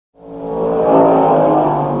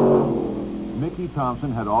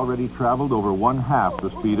Thompson had already traveled over 1/2 the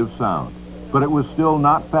speed of sound, but it was still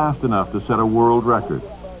not fast enough to set a world record.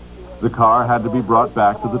 The car had to be brought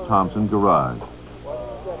back to the Thompson garage.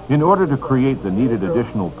 In order to create the needed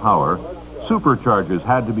additional power, superchargers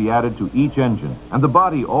had to be added to each engine and the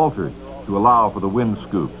body altered to allow for the wind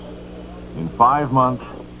scoops. In 5 months,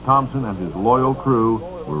 Thompson and his loyal crew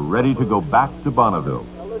were ready to go back to Bonneville.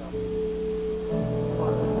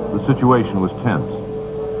 The situation was tense.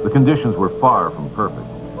 The conditions were far from perfect.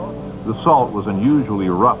 The salt was unusually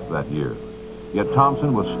rough that year, yet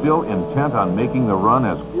Thompson was still intent on making the run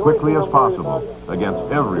as quickly as possible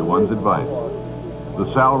against everyone's advice. The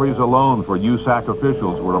salaries alone for USAC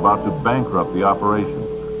officials were about to bankrupt the operation.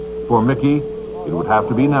 For Mickey, it would have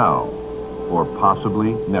to be now, or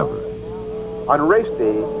possibly never. On race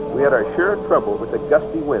day, we had our share of trouble with the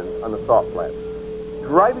gusty winds on the salt flats.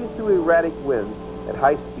 Driving through erratic winds at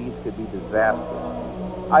high speeds could be disastrous.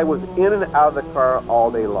 I was in and out of the car all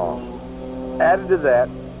day long. Added to that,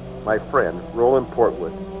 my friend, Roland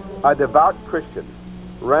Portwood, a devout Christian,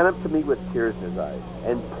 ran up to me with tears in his eyes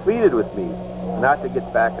and pleaded with me not to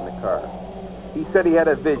get back in the car. He said he had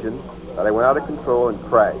a vision that I went out of control and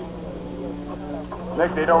crashed.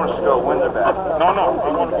 Nick, they don't want us to go. Winds are bad. No, I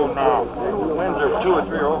want to go now. Winds are 2 or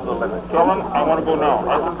 3 over the limit. Tell them I want to go now.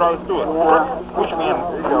 I can drive through it. Push me in.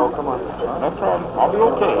 There you go. Come on. No problem. I'll be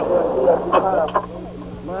okay.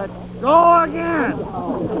 Let's go again!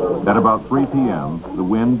 At about 3 p.m., the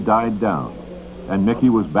wind died down, and Mickey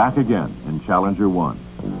was back again in Challenger 1.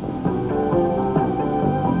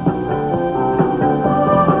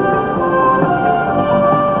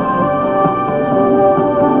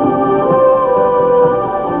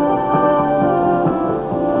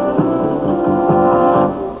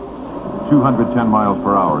 .210 miles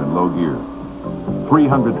per hour in low gear,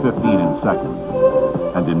 315 in second,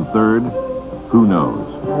 and in third, who knows?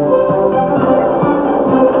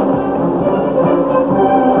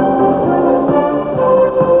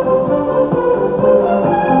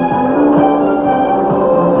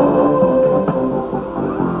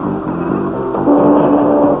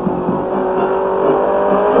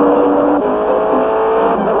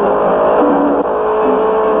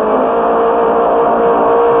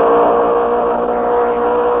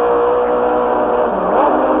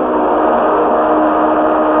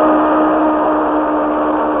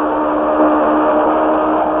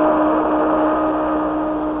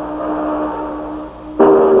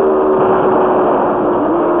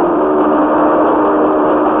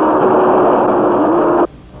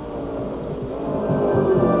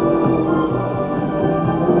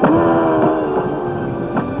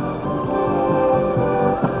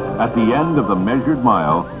 At the end of the measured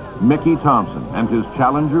mile, Mickey Thompson and his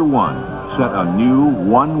Challenger 1 set a new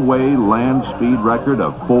one-way land speed record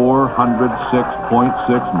of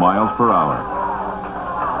 406.6 miles per hour.